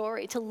gospel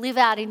story to live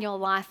out in your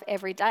life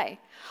every day.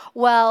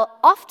 Well,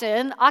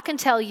 often I can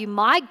tell you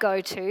my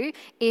go-to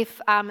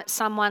if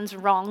someone's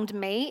wronged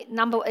me.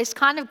 It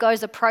kind of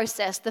goes a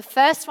process. The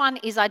first one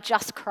is I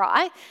just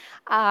cry,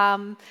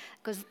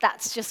 because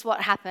that's just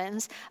what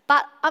happens.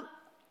 But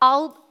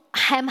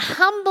I'm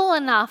humble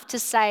enough to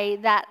say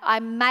that I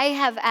may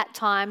have at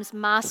times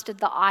mastered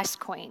the ice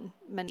queen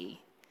maneuver.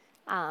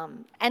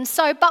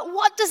 But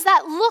what does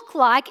that look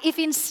like if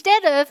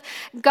instead of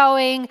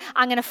going,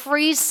 I'm going to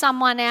freeze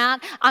someone out,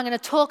 I'm going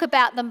to talk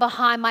about them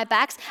behind my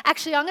backs,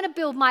 actually I'm going to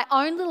build my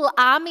own little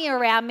army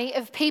around me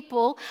of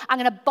people, I'm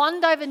going to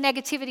bond over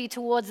negativity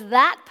towards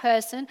that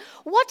person.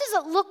 What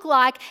does it look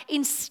like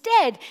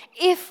instead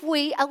if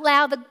we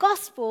allow the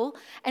gospel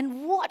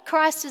and what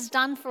Christ has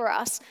done for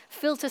us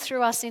filter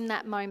through us in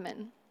that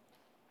moment?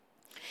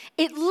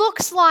 It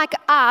looks like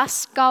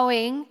us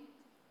going,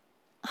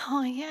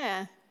 oh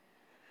yeah,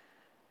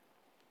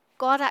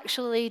 God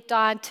actually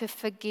died to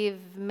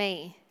forgive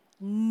me,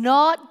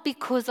 not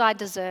because I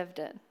deserved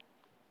it,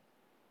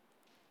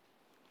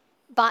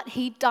 but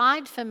he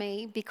died for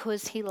me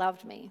because he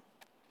loved me.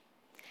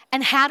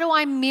 And how do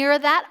I mirror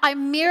that? I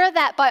mirror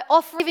that by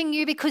offering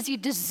you because you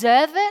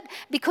deserve it,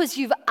 because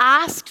you've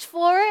asked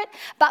for it,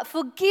 but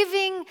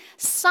forgiving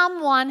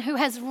someone who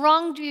has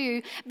wronged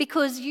you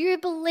because you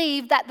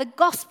believe that the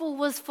gospel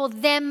was for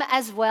them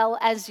as well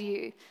as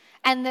you,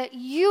 and that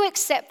you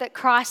accept that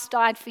Christ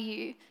died for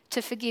you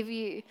to forgive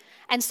you.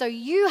 And so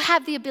you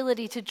have the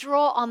ability to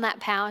draw on that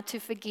power to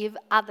forgive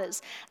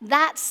others.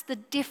 That's the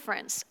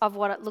difference of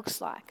what it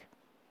looks like.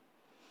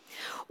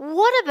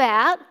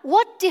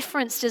 What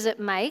difference does it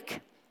make?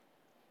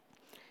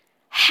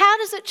 How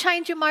does it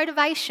change your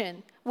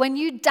motivation when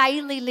you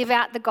daily live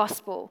out the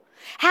gospel?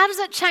 How does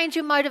it change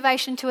your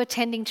motivation to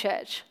attending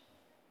church?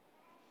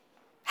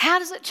 How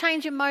does it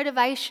change your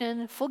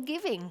motivation for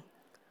giving,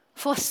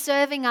 for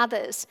serving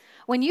others?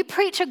 When you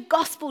preach a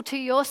gospel to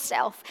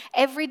yourself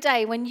every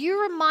day, when you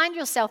remind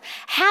yourself,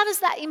 how does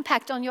that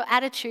impact on your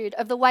attitude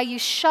of the way you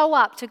show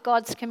up to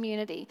God's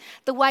community,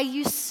 the way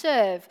you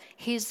serve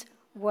his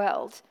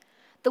world,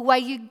 the way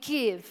you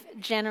give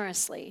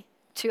generously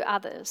to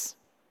others?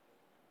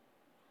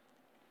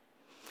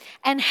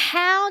 And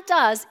how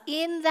does,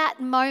 in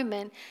that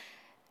moment,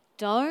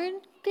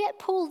 don't get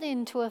pulled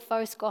into a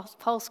false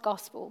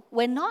gospel.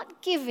 We're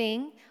not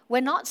giving,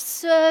 we're not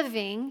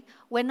serving,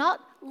 we're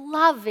not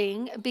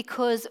loving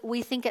because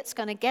we think it's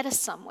going to get us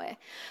somewhere.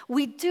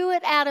 We do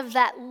it out of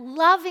that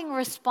loving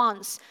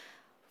response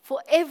for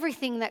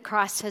everything that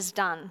Christ has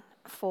done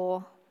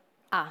for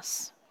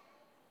us.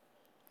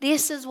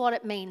 This is what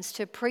it means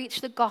to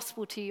preach the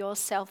gospel to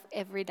yourself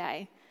every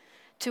day,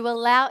 to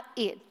allow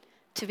it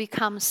to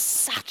become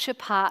such a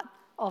part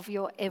of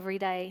your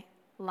everyday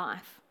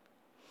life.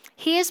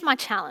 Here's my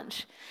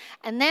challenge,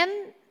 and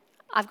then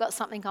I've got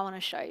something I want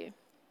to show you.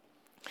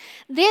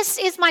 This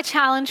is my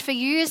challenge for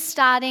you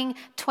starting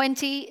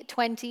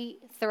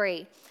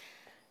 2023.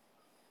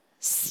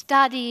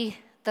 Study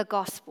the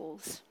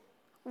Gospels.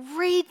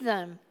 Read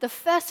them, the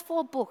first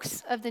 4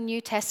 books of the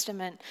New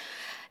Testament.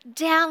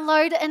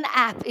 Download an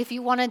app if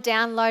you want to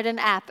download an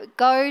app.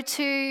 Go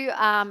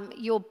to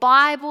your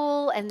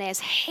Bible and there's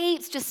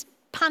heaps. Just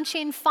punch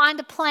in, find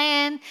a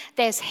plan.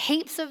 There's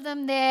heaps of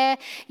them there.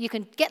 You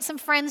can get some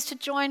friends to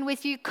join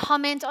with you,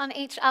 comment on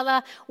each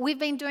other. We've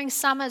been doing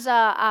some as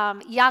a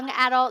young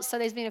adults, so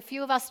there's been a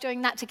few of us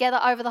doing that together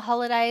over the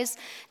holidays.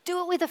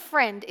 Do it with a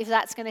friend if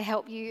that's going to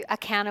help you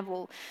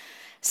accountable.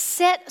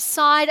 Set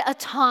aside a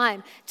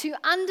time to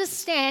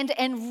understand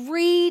and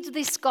read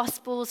these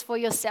Gospels for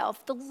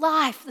yourself, the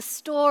life, the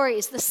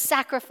stories, the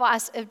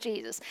sacrifice of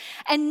Jesus.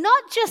 And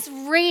not just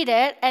read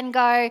it and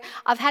go,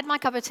 I've had my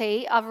cup of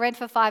tea, I've read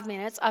for 5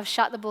 minutes, I've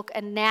shut the book,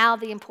 and now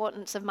the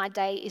importance of my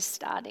day is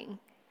starting.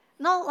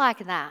 Not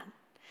like that.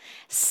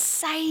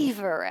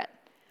 Savor it.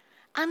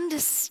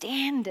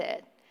 Understand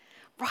it.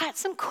 Write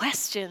some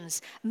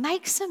questions,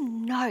 make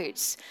some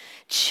notes,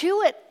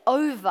 chew it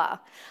over.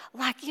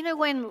 Like, you know,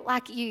 when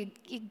like you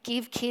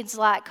give kids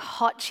like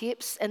hot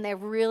chips and they're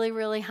really,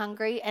 really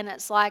hungry, and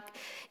it's like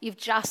you've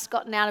just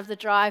gotten out of the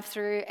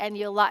drive-through and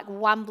you're like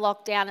 1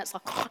 block down, it's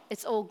like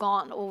it's all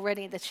gone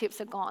already, the chips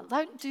are gone.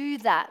 Don't do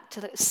that.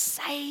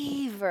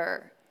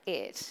 Savor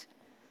it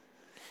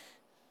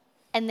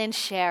and then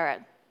share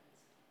it.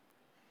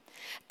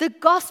 The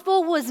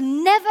gospel was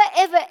never,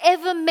 ever,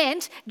 ever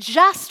meant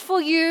just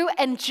for you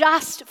and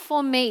just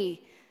for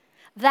me.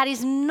 That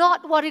is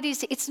not what it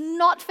is. It's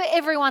not for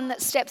everyone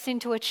that steps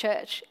into a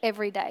church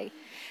every day.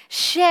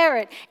 Share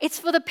it. It's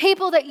for the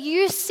people that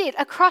you sit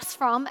across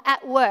from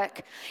at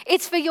work.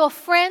 It's for your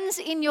friends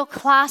in your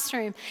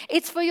classroom.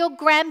 It's for your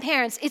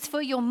grandparents. It's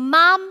for your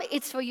mum.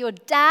 It's for your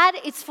dad.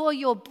 It's for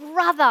your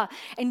brother.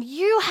 And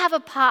you have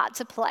a part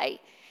to play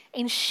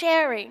in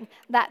sharing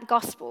that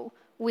gospel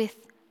with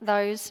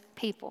those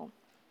people.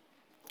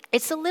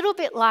 It's a little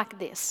bit like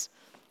this.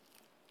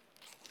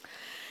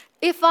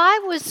 If I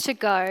was to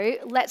go,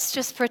 let's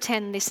just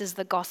pretend this is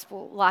the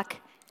gospel, like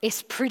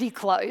it's pretty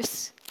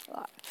close.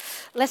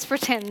 Let's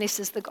pretend this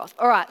is the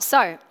gospel. All right,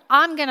 so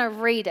I'm going to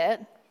read it.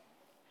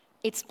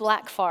 It's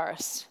Black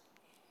Forest,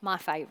 my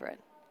favourite.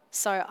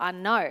 So I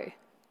know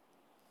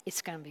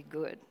it's going to be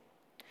good.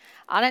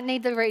 I don't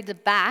need to read the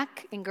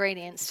back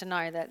ingredients to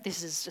know that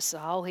this is just a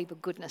whole heap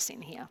of goodness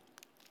in here.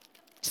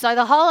 So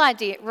the whole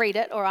idea, read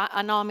it, all right,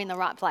 I know I'm in the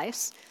right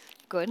place.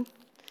 Good.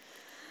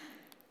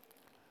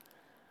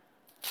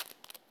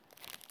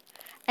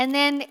 And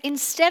then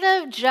instead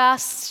of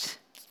just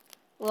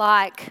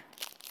like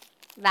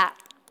that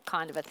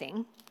kind of a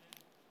thing,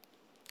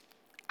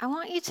 I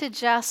want you to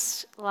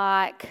just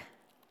like,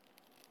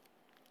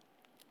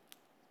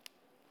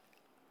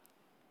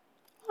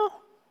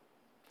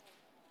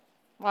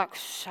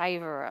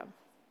 savor it.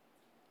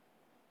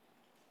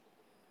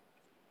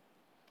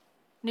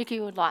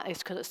 Nikki would like this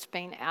because it's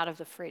been out of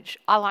the fridge.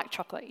 I like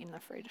chocolate in the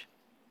fridge.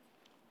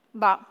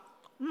 But,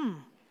 you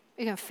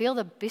can feel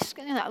the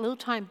biscuit in that little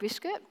tiny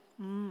biscuit.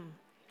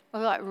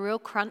 Like real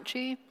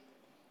crunchy.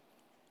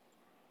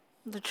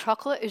 The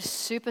chocolate is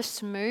super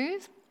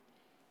smooth.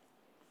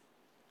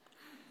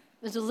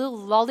 There's a little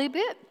lolly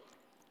bit.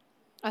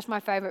 That's my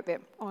favourite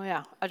bit. Oh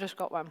yeah, I just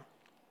got one.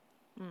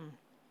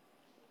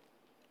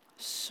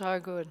 So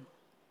good.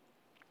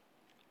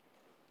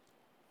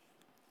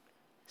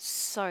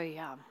 So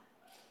yum.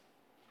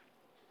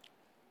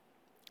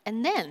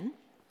 And then,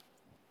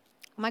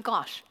 oh my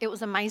gosh, it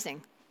was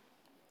amazing.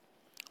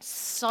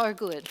 So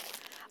good.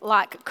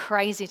 Like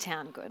crazy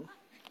town good.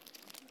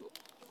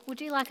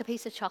 Would you like a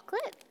piece of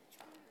chocolate?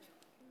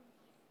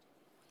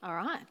 All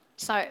right.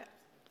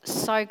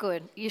 So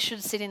good. You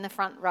should sit in the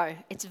front row.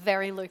 It's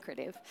very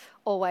lucrative.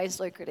 Always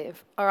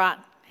lucrative. All right,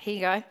 here you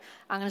go.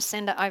 I'm going to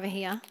send it over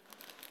here.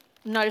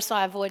 Notice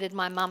I avoided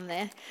my mum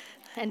there.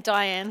 And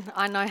Diane,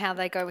 I know how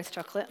they go with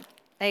chocolate.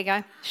 There you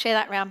go. Share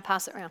that round,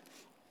 pass it round.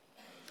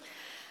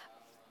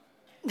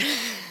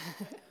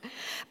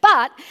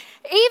 But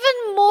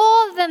even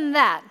more than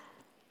that,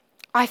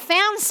 I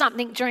found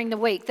something during the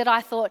week that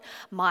I thought,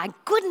 my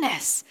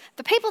goodness,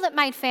 the people that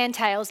made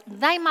fantails,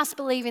 they must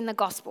believe in the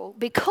gospel,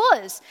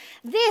 because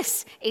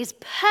this is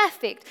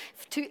perfect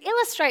to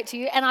illustrate to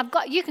you, and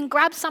you can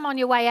grab some on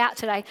your way out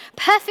today,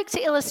 perfect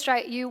to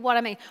illustrate you what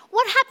I mean.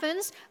 What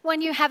happens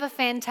when you have a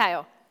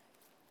fantail?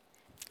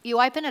 You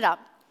open it up.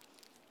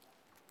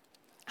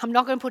 I'm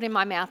not going to put it in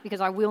my mouth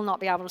because I will not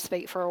be able to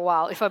speak for a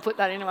while if I put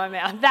that into my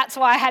mouth. That's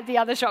why I had the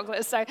other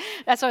chocolate, so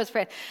that's why it's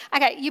spread.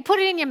 Okay, you put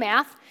it in your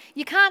mouth.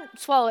 You can't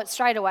swallow it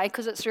straight away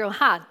because it's real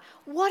hard.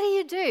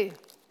 What do?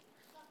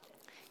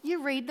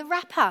 You read the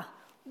wrapper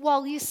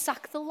while you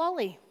suck the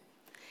lolly.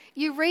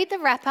 You read the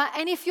wrapper,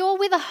 and if you're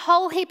with a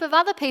whole heap of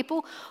other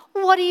people,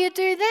 what do you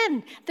do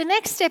then? The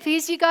next step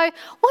is you go,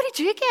 what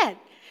did you get?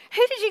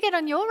 Who did you get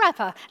on your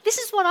wrapper? This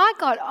is what I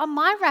got on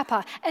my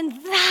wrapper.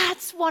 And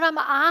that's what I'm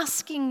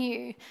asking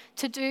you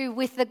to do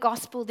with the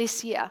gospel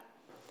this year.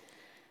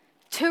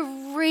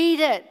 To read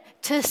it,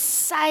 to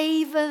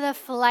savor the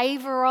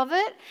flavor of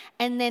it,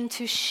 and then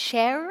to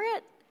share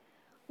it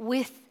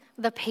with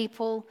the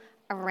people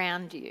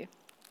around you.